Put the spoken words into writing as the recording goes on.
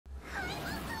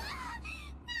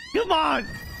Come on.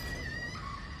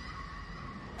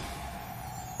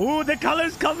 Oh, the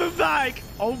color's coming back.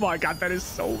 Oh my god, that is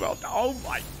so well done.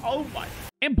 Oh my.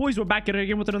 And boys, we're back at it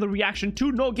again with another reaction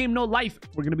to No Game No Life.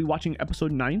 We're gonna be watching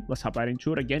episode 9. Let's hop right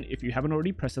into it. Again, if you haven't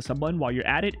already, press the sub button while you're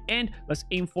at it, and let's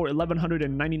aim for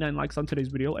 1199 likes on today's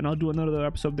video, and I'll do another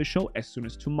episode of this show as soon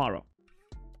as tomorrow.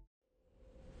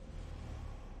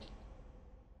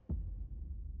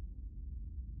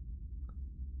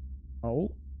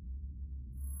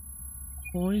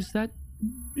 Oh, is that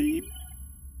babe?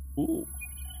 Ooh.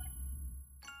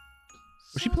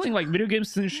 Was she playing like video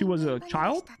games since she was a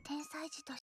child?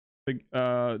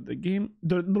 The game,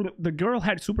 the girl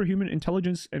had superhuman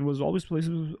intelligence and was always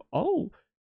places. Oh,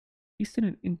 he's in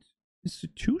an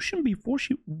institution before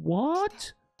she.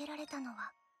 What?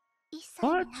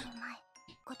 What?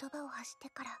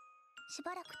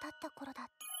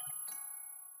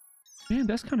 Man,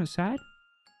 that's kind of sad.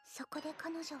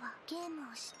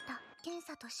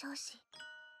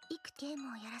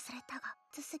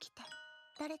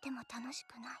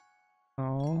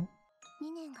 Oh.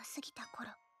 2年が過ぎた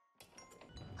頃、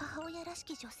母親らし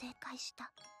き女性会し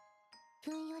た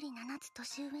分より7つ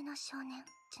年上の少年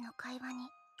ちの会話に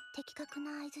的確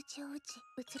な相槌を打ち、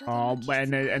うつろで Oh,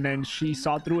 and then she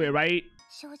saw through it, right?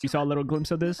 You saw a little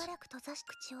glimpse of this? しばらく閉ざし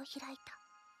口を開いた。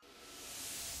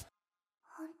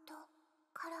本当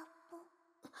空っぽ。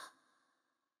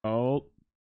 Oh.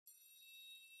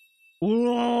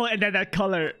 Whoa, and then that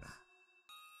color.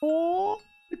 Oh,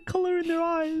 the color in their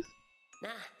eyes.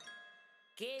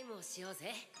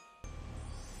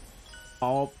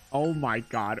 Oh my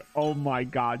god. Oh my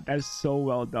god. That's so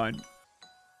well done.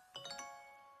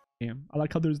 Damn. I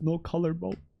like how there's no color,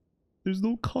 bro. There's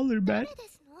no color, man.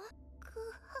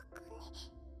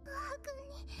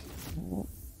 Oh.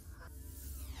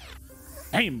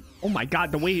 Damn. Oh my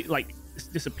god. The way, like, it's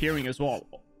disappearing as well.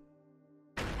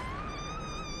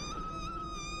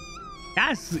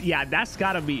 That's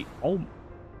gotta be. Oh,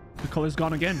 the color's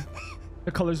gone again.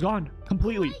 The color's gone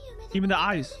completely. Even the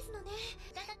eyes.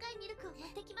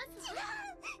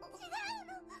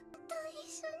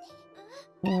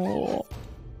 Oh.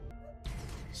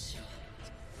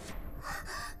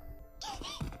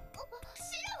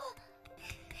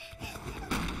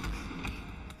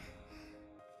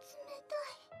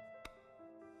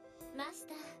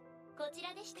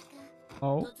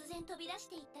 Oh.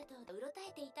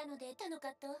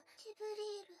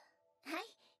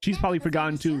 She's probably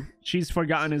forgotten too. She's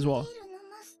forgotten as well.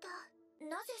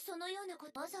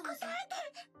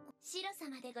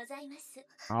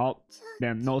 Oh,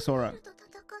 damn, no Sora.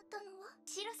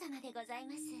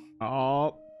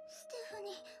 Oh.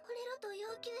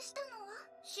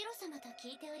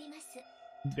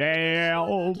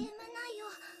 Damn.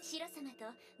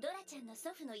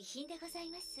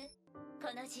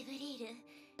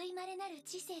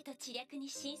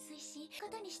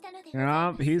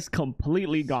 Yeah, he's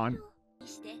completely gone.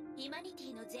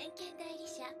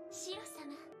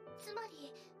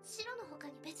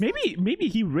 Maybe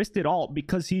he risked it all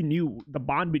because he knew the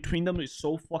bond between them is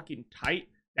so fucking tight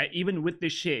that even with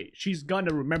this shit, she's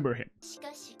gonna remember him.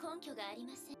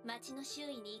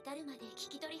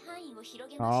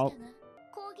 Oh.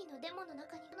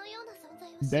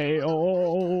 They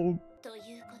all.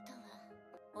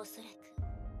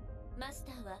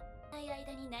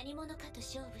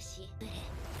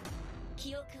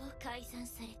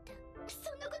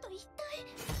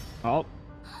 Oh.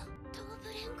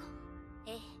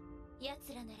 Eh?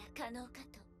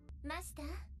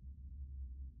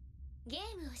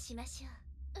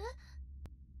 Oh.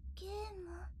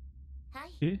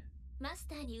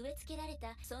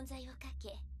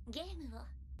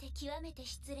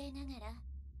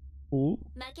 Oh.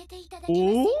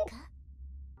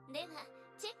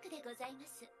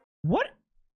 What?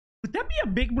 Would that be a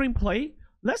big brain play?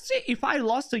 Let's say if I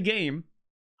lost a game,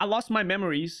 I lost my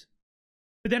memories,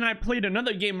 but then I played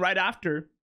another game right after,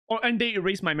 and they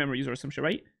erased my memories or some shit,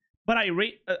 right? But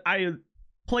I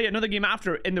play another game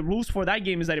after, and the rules for that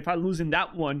game is that if I lose in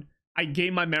that one, I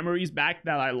gain my memories back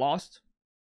that I lost.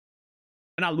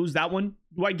 And I lose that one.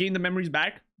 Do I gain the memories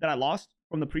back that I lost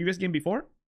from the previous game before?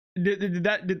 Did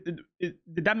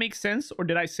that make sense, or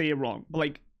did I say it wrong? But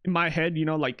like in my head, you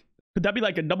know, like could that be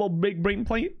like a double big brain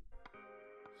play?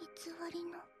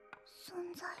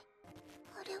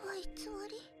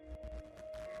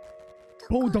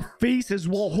 Oh, the face as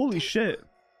well. Holy shit.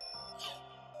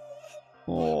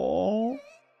 Oh.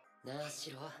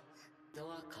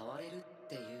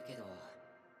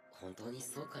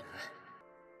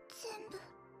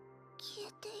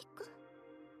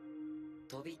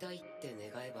 飛びたいって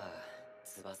願えば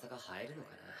翼が生えるの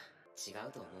かな。違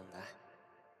うと思うんだ。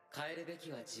変えるべ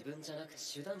きは自分じゃなく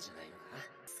手段じゃないのか。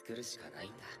作るしかない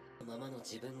んだ。ままの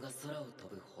自分が空を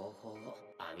飛ぶ方法を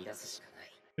編み出すしか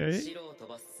ない。白を飛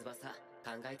ばす翼考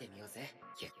えてみようぜ。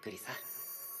ゆっくりさ。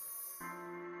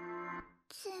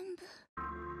全部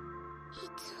偽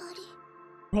り。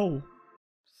Bro.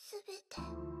 すべて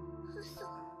嘘。消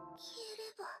えれ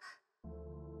ば。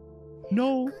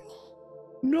No.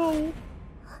 No.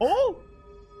 Oh.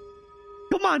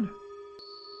 Come on.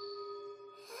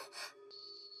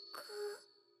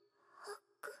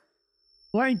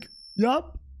 Blank.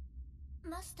 Yup.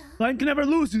 Blank never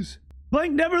loses.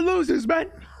 Blank never loses, man.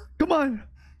 Come on.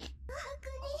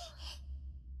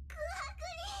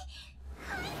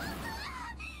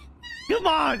 Come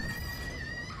on.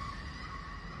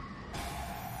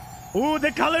 Oh,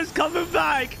 the color's coming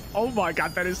back. Oh my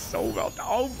god, that is so well done.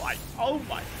 Oh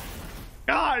my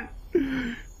god.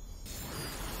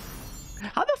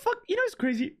 How the fuck, you know, it's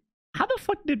crazy. How the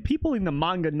fuck did people in the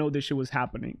manga know this shit was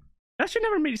happening? That shit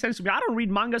never made sense to me. I don't read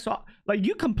manga, so like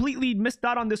you completely missed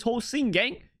out on this whole scene,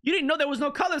 gang. You didn't know there was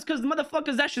no colors because the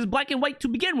motherfuckers, that shit's black and white to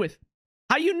begin with.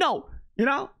 How you know? You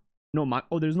know? No man.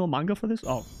 Oh, there's no manga for this?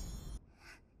 Oh.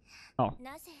 Oh.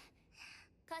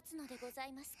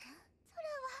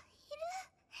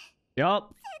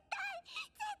 Yup.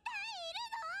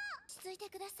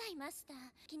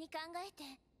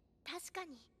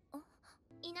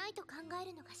 いないと考え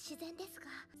るのが自然ですが、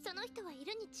その人はい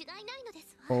るに違いないので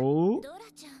すわ。Oh. ドラ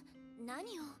ちゃん、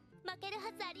何を負ける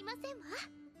はずありませんわ。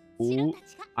 Oh.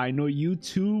 I know you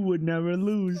two would never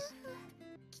lose.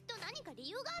 きっと何か理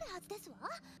由があるはずですわ。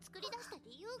作り出した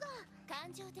理由が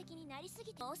感情的になりす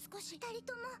ぎてもう少し。二人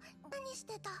とも何し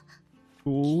てた？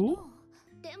 Oh.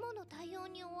 デモの対応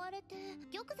に追われて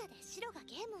玉座で白が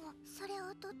ゲームを。それ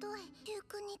おととい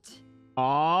19日。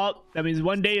Oh, that means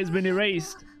one day has been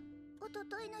erased. おと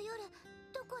といの夜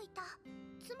どこいた？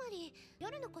つまり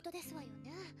夜のことですわよ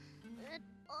ね。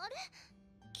あれ？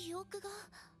記憶が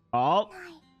Oh. な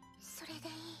い。それでいい。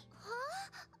は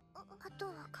あ？あと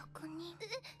は確認。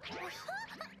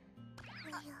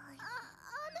何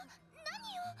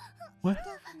を？ What? ス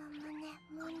タッフの胸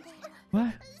揉んでる。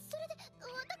 What? それで私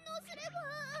どうすれば？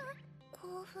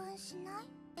興奮しない？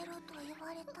エロと言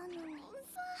われたのに。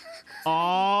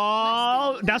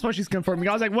 Oh, that's what she's confirming.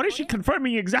 I was like, what is she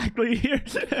confirming exactly here?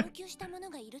 要求したもの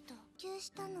がいると。要求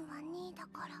したのは2だ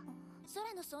から。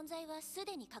空の存在はす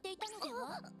でに確定いたので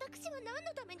は？私は何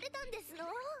のために出たんですの？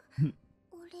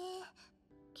俺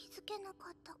気づけなか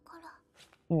ったから。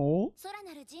 Oh. 空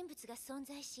なる人物が存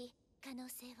在し、可能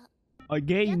性を。 A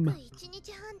game. 約1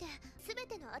日半で全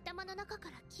ての頭の中か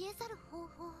ら消え去る方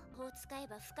法。法を使え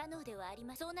ば不可能ではあり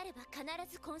ません。そうなれば必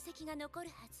ず痕跡が残る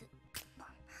はず。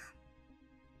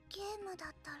ゲームだ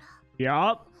ったら。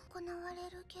Yup. 行われ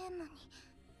るゲームに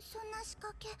そんな仕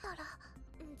掛けたら、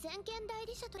全権代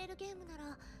理者とれるゲームな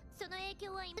らその影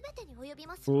響は全てに及び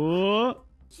ます。 Oh.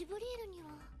 ジブリールに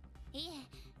は。いえ、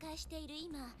返している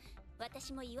今、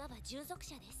私もいわば従属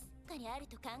者です。他にある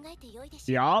と考えてよいで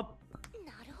しょう。 Yup.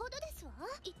 なるほどですわ。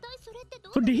一体それって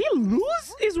どう？ So did he lose?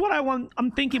 Is what I'm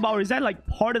thinking about. Or is that like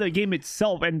part of the game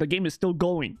itself and the game is still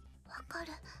going? わか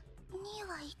る。に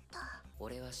は言った。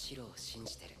俺は白を信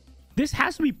じてる。 This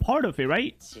has to be part of it,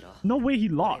 right? No way he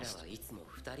lost. 俺らはいつも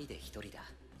二人で一人だ。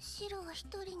白は一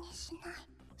人にしない。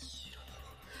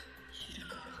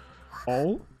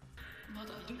 Oh.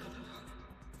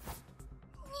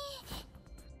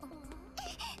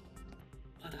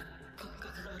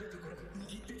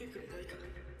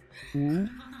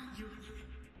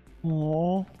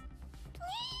 お。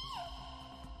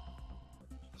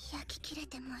焼き切れ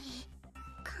てもいい。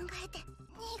考えて、ニ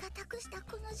ーが託した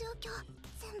この状況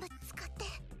全部使って。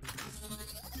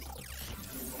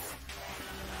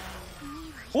ニ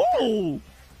ーはおお。二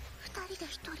人で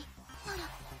一人。なら、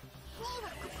ニーは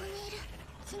ここにいる。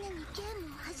常にゲー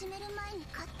ムを始める前に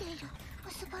勝っている。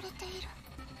結ばれている。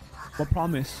 What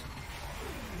promise?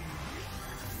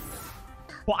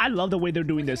 Well, I love the way they're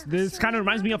doing this. This kind of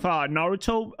reminds me of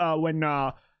Naruto when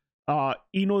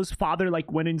Ino's father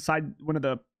like went inside one of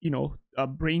the, you know,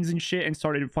 brains and shit and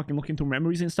started fucking looking through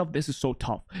memories and stuff. This is so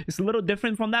tough. It's a little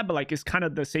different from that, but like it's kind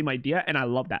of the same idea, and I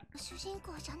love that.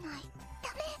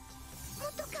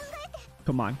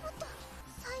 Come on.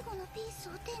 最後のピース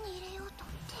を手に入れようと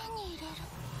手に入れる。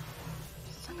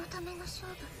そのための勝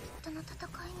負、人の戦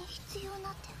いに必要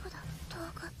な手札、道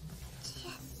具、知恵、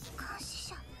監視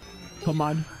者。 Come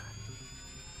on.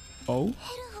 Oh. ヘル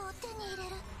フを手に入れ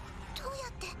る。どうや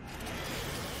って？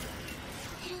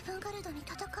ヘルブンガルドに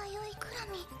戦いをいくら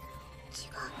み。違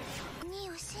う。ニ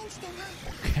ーを信じてない。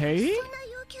 Okay. そんな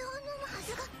要求を飲むは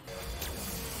ずが。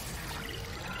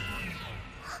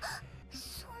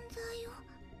存在を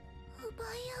奪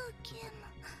いうゲーム。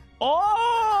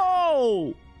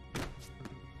 Oh!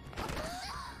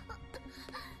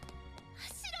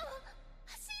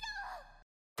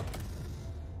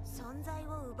 存在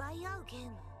を奪い合うゲー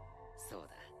ム。そうだ。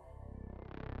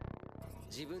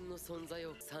自分の存在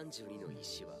を32の意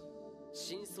志は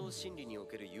深層心理にお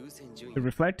ける優先順位 To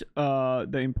reflect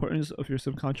the importance of your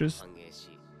subconscious. 反映し、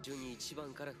順に1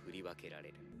番から振り分けられ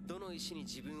る。どの石に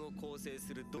自分を構成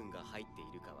するドンが入ってい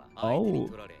るかは相手に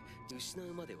取られ、失う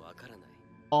までわからない。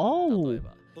Oh. 例え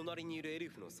ば、隣にいるエル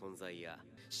フの存在や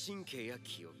神経や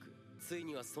記憶、つい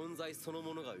には存在その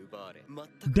ものが奪われ、全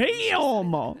く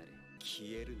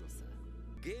消えるのさ。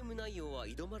ゲーム内容は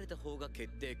挑まれた方が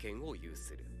決定権を有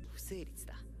する。不成立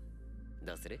だ。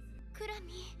どうする？クラ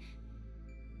ミ。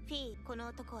フィー、この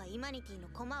男はイマニティの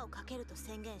駒をかけると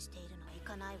宣言しているのはい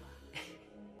かないわ。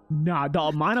Nah, the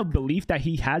amount of belief that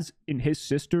he has in his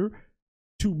sister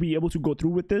to be able to go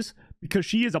through with this, because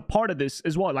she is a part of this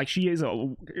as well. Like, she is a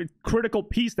critical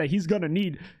piece that he's gonna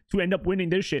need to end up winning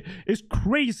this shit. It's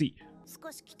crazy.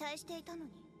 少し期待していたの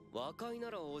に。和解な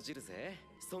ら応じるぜ。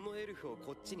そのエルフを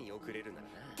こっちに送れるなら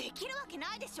な。できるわけ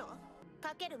ないでしょ。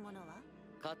かけるものは？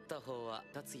勝った方は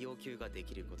2つ要求がで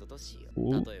きることとしよお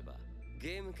う。例えば、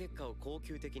ゲーム結果を恒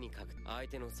久的に書く、相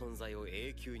手の存在を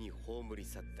永久に葬り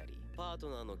去ったり、パート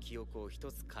ナーの記憶を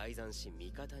一つ改ざんし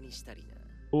味方にしたりな。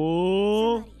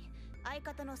Oh. つまり相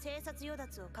方の生殺与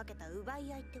奪をかけた奪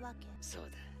い合いってわけ。そう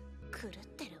だ。狂っ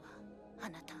てるわ、あ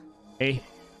なた。Hey,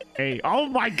 hey, oh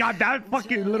my god, that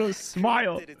fucking little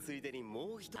smile. ついでに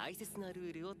もう一つ大切なル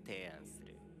ールを提案す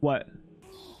る。What?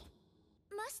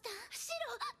 マスター、シ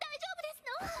ロ、大丈夫です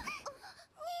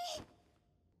の？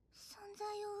存在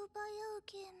を奪い合う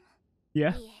ゲーム。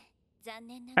Yeah? いえ、残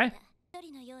念ながら一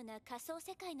人のような仮想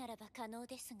世界ならば可能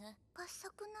ですが。合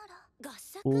作なら。合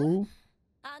作？ Oh.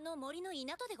 あの森の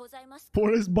港でございます。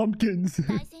Forest bumpkins.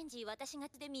 大戦時私が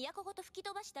で都ごと吹き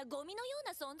飛ばしたゴミのよう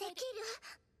な存在で。できる。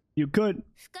You could.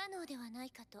 不可能ではない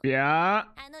かと。Yeah.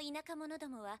 あの田舎者ど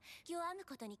もは気を編む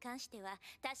ことに関しては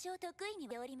多少得意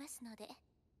におりますので。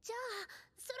じゃあ、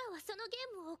ソラはそのゲ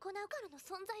ームを行うからの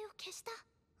存在を消した。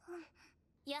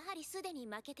やはりすでに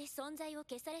負けて存在を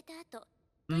消された後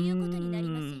ということになり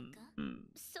ませんか？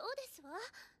そうですわ。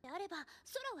であれば、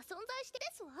ソラは存在してで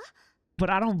すわ。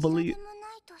 But I don't believe. どちらでも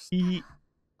ないとした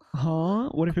ら。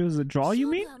 Huh? What if it was a draw, you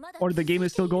mean? Or the game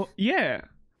is still going? Yeah.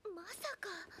 まさか。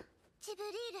ジブリ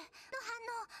ールの反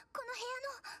応、この部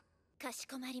屋の。かし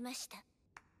こまりました。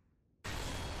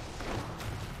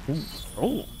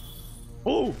Oh.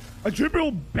 Oh. A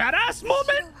triple badass moment?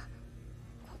 シロは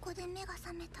ここで目が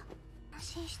覚めた。寝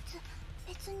室、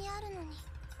別にあるのに、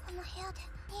この部屋で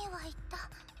ニーは言った。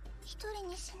一人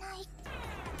にしない。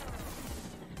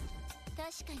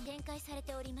確かに展開され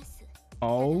ております。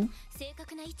Oh. 正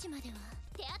確な位置までは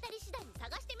手当たり次第に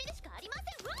探してみるしかありま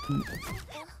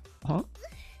せんわ。Huh?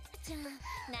 じゃあ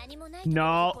何もないと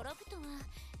No. 転ぶとは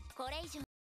これ以上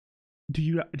Do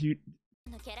you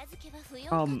のキャラ付けは不要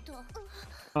かと。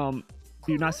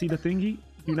do you not see the thingy?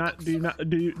 Do you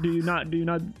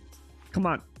not come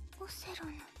on. オセロ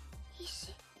の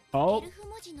石。エ Oh. ルフ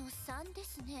文字の3で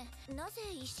すね。なぜ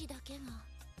石だけが。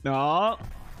 No.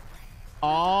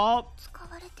 Oh. 使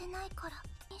われてないから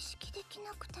認識でき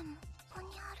なくてもここに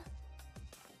ある。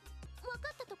分か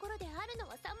ったところであるの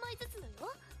は3枚ずつの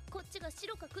よ。こっちが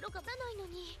白か黒かなないの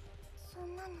に。そ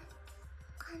んなの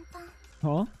簡単。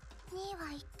 Huh? ニーは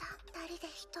言った。2人で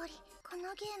1人。こ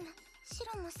のゲーム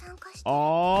白も参加して。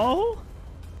 Oh.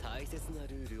 大切な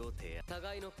ルールを提案。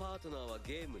互いのパートナーは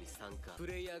ゲームに参加。プ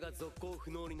レイヤーが続行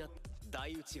不能になった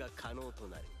台打ちが可能と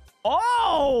なる。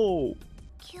 Oh.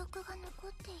 記憶が残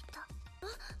っていた。あ、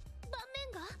盤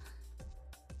面が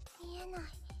見えない。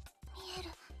見える。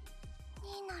ニ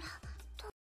ーなら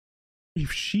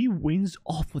If she wins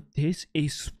off of this,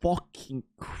 is fucking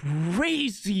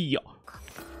crazy.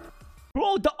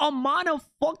 Bro, the amount of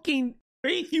fucking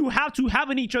faith you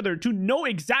have in each other to know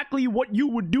exactly what you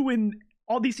would do in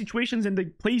all these situations and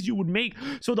the plays you would make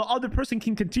so the other person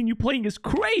can continue playing is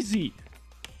crazy.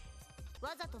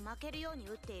 わざと負けるように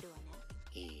打っているわね。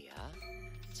いや、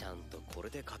ちゃんとこれ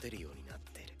で勝てるようになっ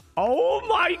てる。Oh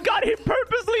my god, he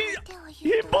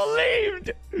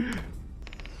believed.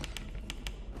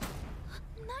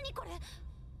 何これ？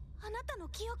あなたの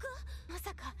記憶？ま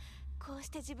さかこうし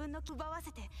て自分の奪わ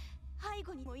せて背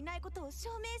後にもいないことを証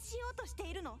明しようとして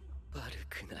いるの？悪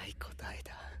くない答え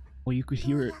だ。 Well, you could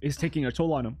hear it. It's taking a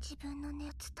toll on him. 自分の根を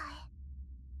伝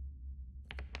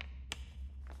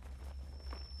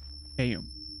え。 Damn.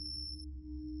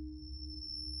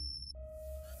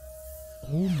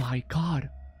 Oh my god.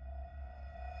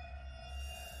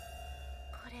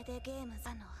 これでゲーム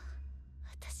だの。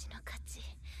私の勝ち。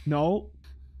 No.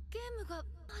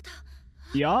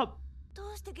 Yup.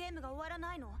 どうしてゲームが終わら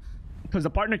ないの？ Because the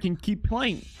partner can keep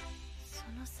playing. そ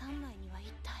の3枚には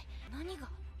一体何が？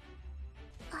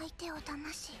相手を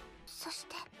騙し、そし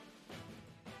てど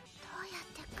うやっ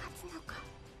て勝つのか。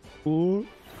 Ooh. ね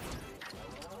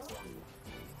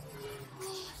え、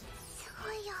す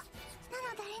ごいよ。な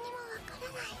の誰にもわから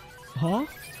ない。 Huh?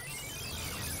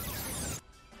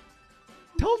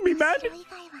 Tell me, man. 白以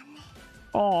外はね、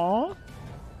 Aww.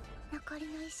 残り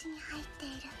の石に入ってい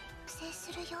る不正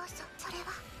する要素、それは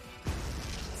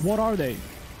What are they?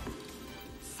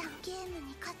 3ゲーム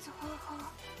に勝つ方法。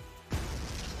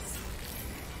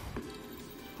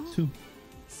 Two.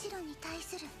 白に対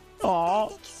するあー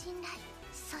絶対的信頼、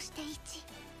そして1。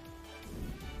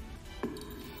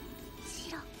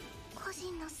白個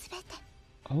人のすべて。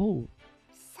 Oh.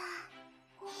 さあ、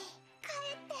ねえ、帰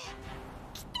って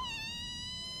きて。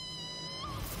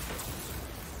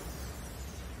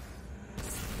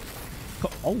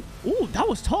 Oh, oh, that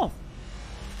was tough.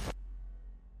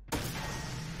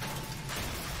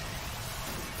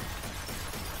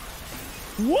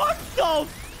 What the?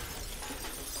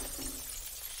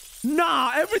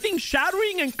 Nah, everything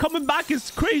shattering and coming back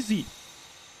is crazy.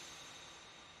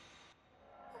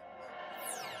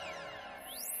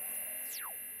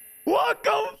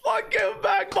 Welcome fucking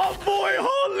back, my boy.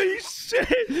 Holy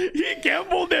shit. He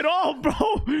gambled it all, bro.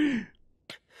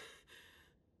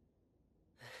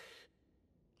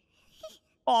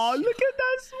 Oh, look at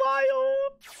that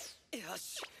smile. よ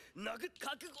し、殴る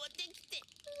覚悟はできて。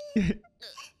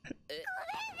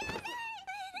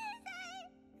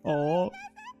 Oh.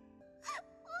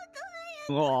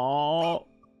 Oh. っ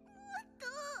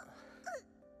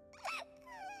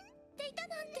ていた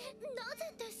なんてな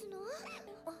ぜですの？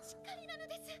しっかりなの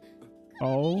です。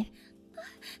 Oh.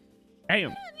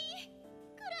 Damn.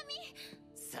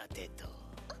 さてと、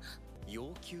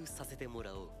要求させても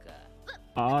らおうか。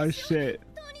 Oh shit.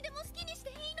 どうにでも好きにして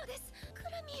いいのです。ク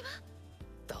ラミーは。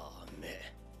ダ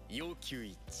メ。要求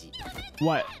一致。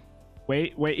 What?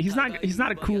 Wait, he's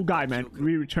not a cool guy, man.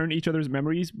 We return each other's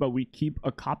memories, but we keep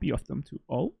a copy of them too.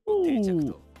 Oh. 定着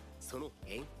とその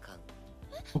変換。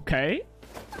 Okay.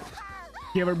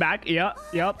 Give her back.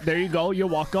 Yep. There you go. You're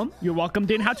welcome. You're welcome.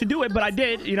 Didn't have to do it, but I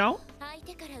did, you know? 相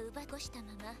手から奪い越した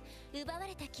まま奪わ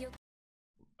れた記憶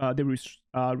They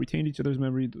retained each other's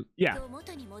memory. Yeah. を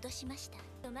元に戻しました。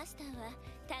マスターは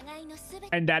互いのすべ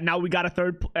て And that now we got a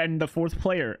third and the fourth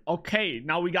player. Okay.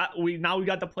 Now we got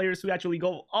the players who actually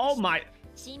go. Oh my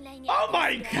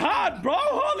god, bro.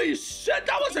 Holy shit.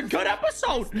 That was a good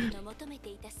episode. の求めて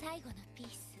いた最後のピー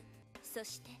ス。そ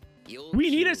して We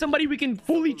needed somebody we can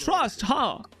fully trust,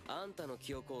 huh? あんたの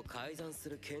記憶を改ざんす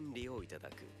る権利をいただ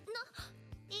く。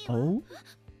いいわ。 Oh.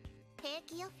 平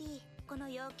気よフィー。この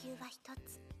要求は一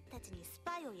つ。たちにス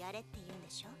パイをやれって言うんで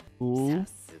しょ。 Ooh. さ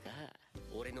すが、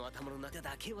俺の頭の中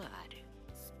だけはある。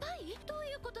スパイ？どう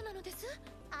いうことなのです？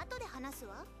後で話す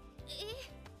わ。え、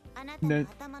あなたの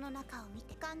頭の中を見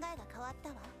て考えが変わった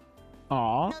わ。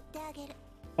 Aw. 乗ってあげる。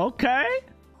 Okay.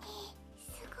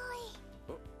 す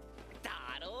ごい。だ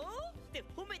ろうって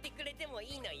褒めてくれても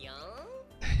いいのよ。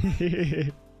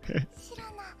 知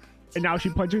らな。 And now she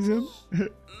punches him.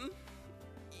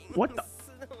 What the?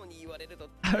 素直に言われると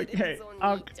Okay.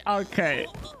 Okay.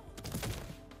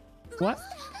 What?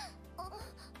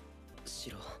 シ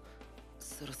ロ、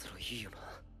そろそろいいよな。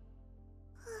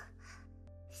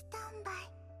スタンバイ。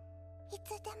いつ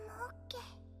でもオッケー。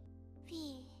フィ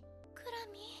ー。クラ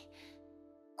ミ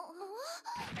ー。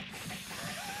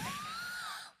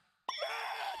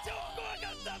超怖か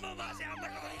った。もうマジあんな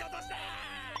こと二度として。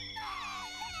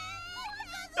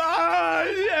 Ah,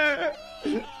 yeah.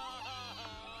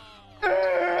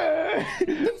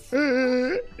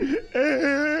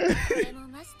 でも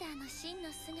マスターの真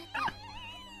の姿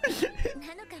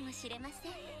なのかもしれませ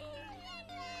ん。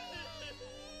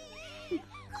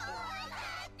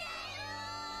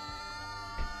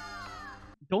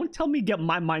 Don't tell me get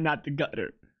my mind out the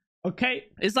gutter.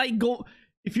 Okay? It's like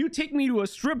if you take me to a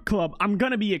strip club, I'm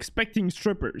gonna be expecting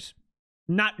strippers,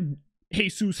 not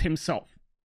Jesus himself.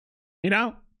 You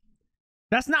know?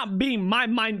 That's not being my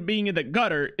mind being in the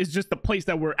gutter. It's just the place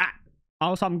that we're at.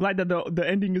 Also, I'm glad that the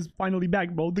ending is finally back,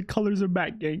 bro. The colors are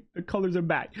back, gang. The colors are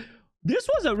back. This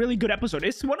was a really good episode.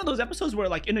 It's one of those episodes where,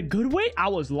 like, in a good way, I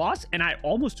was lost and I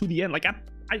almost to the end. Like,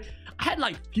 I had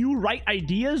like few right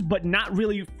ideas, but not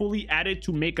really fully added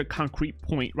to make a concrete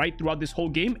point, right? Throughout this whole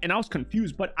game. And I was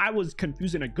confused, but I was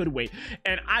confused in a good way.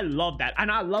 And I love that.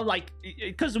 And I love, like,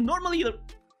 because normally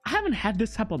I haven't had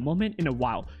this type of moment in a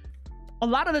while. A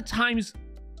lot of the times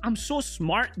I'm so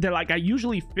smart that, like, I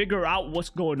usually figure out what's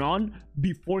going on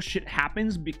before shit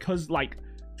happens, because, like,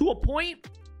 to a point,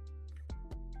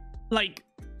 like,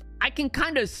 I can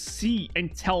kind of see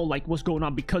and tell like what's going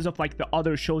on because of like the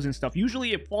other shows and stuff.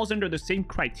 Usually it falls under the same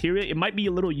criteria. It might be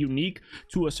a little unique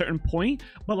to a certain point,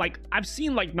 but like I've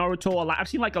seen like Naruto a lot. I've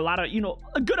seen like a lot of, you know,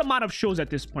 a good amount of shows at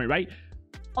this point, right?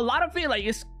 A lot of it like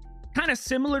it's kind of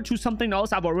similar to something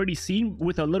else I've already seen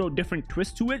with a little different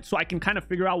twist to it, so I can kind of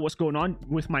figure out what's going on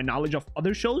with my knowledge of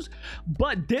other shows.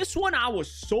 But this one, I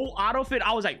was so out of it.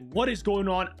 I was like, what is going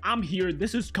on? I'm here.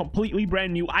 This is completely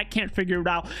brand new. I can't figure it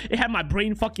out. It had my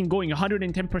brain fucking going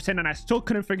 110% and I still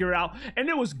couldn't figure it out, and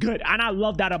it was good, and I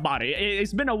love that about it.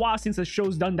 It's been a while since a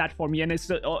show's done that for me, and it's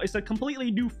a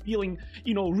completely new feeling,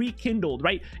 you know, rekindled,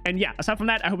 right? And yeah, aside from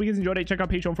that, I hope you guys enjoyed it. Check out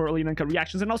Patreon for early and uncut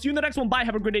reactions, and I'll see you in the next one. Bye,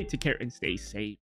 have a good day, take care, and stay safe.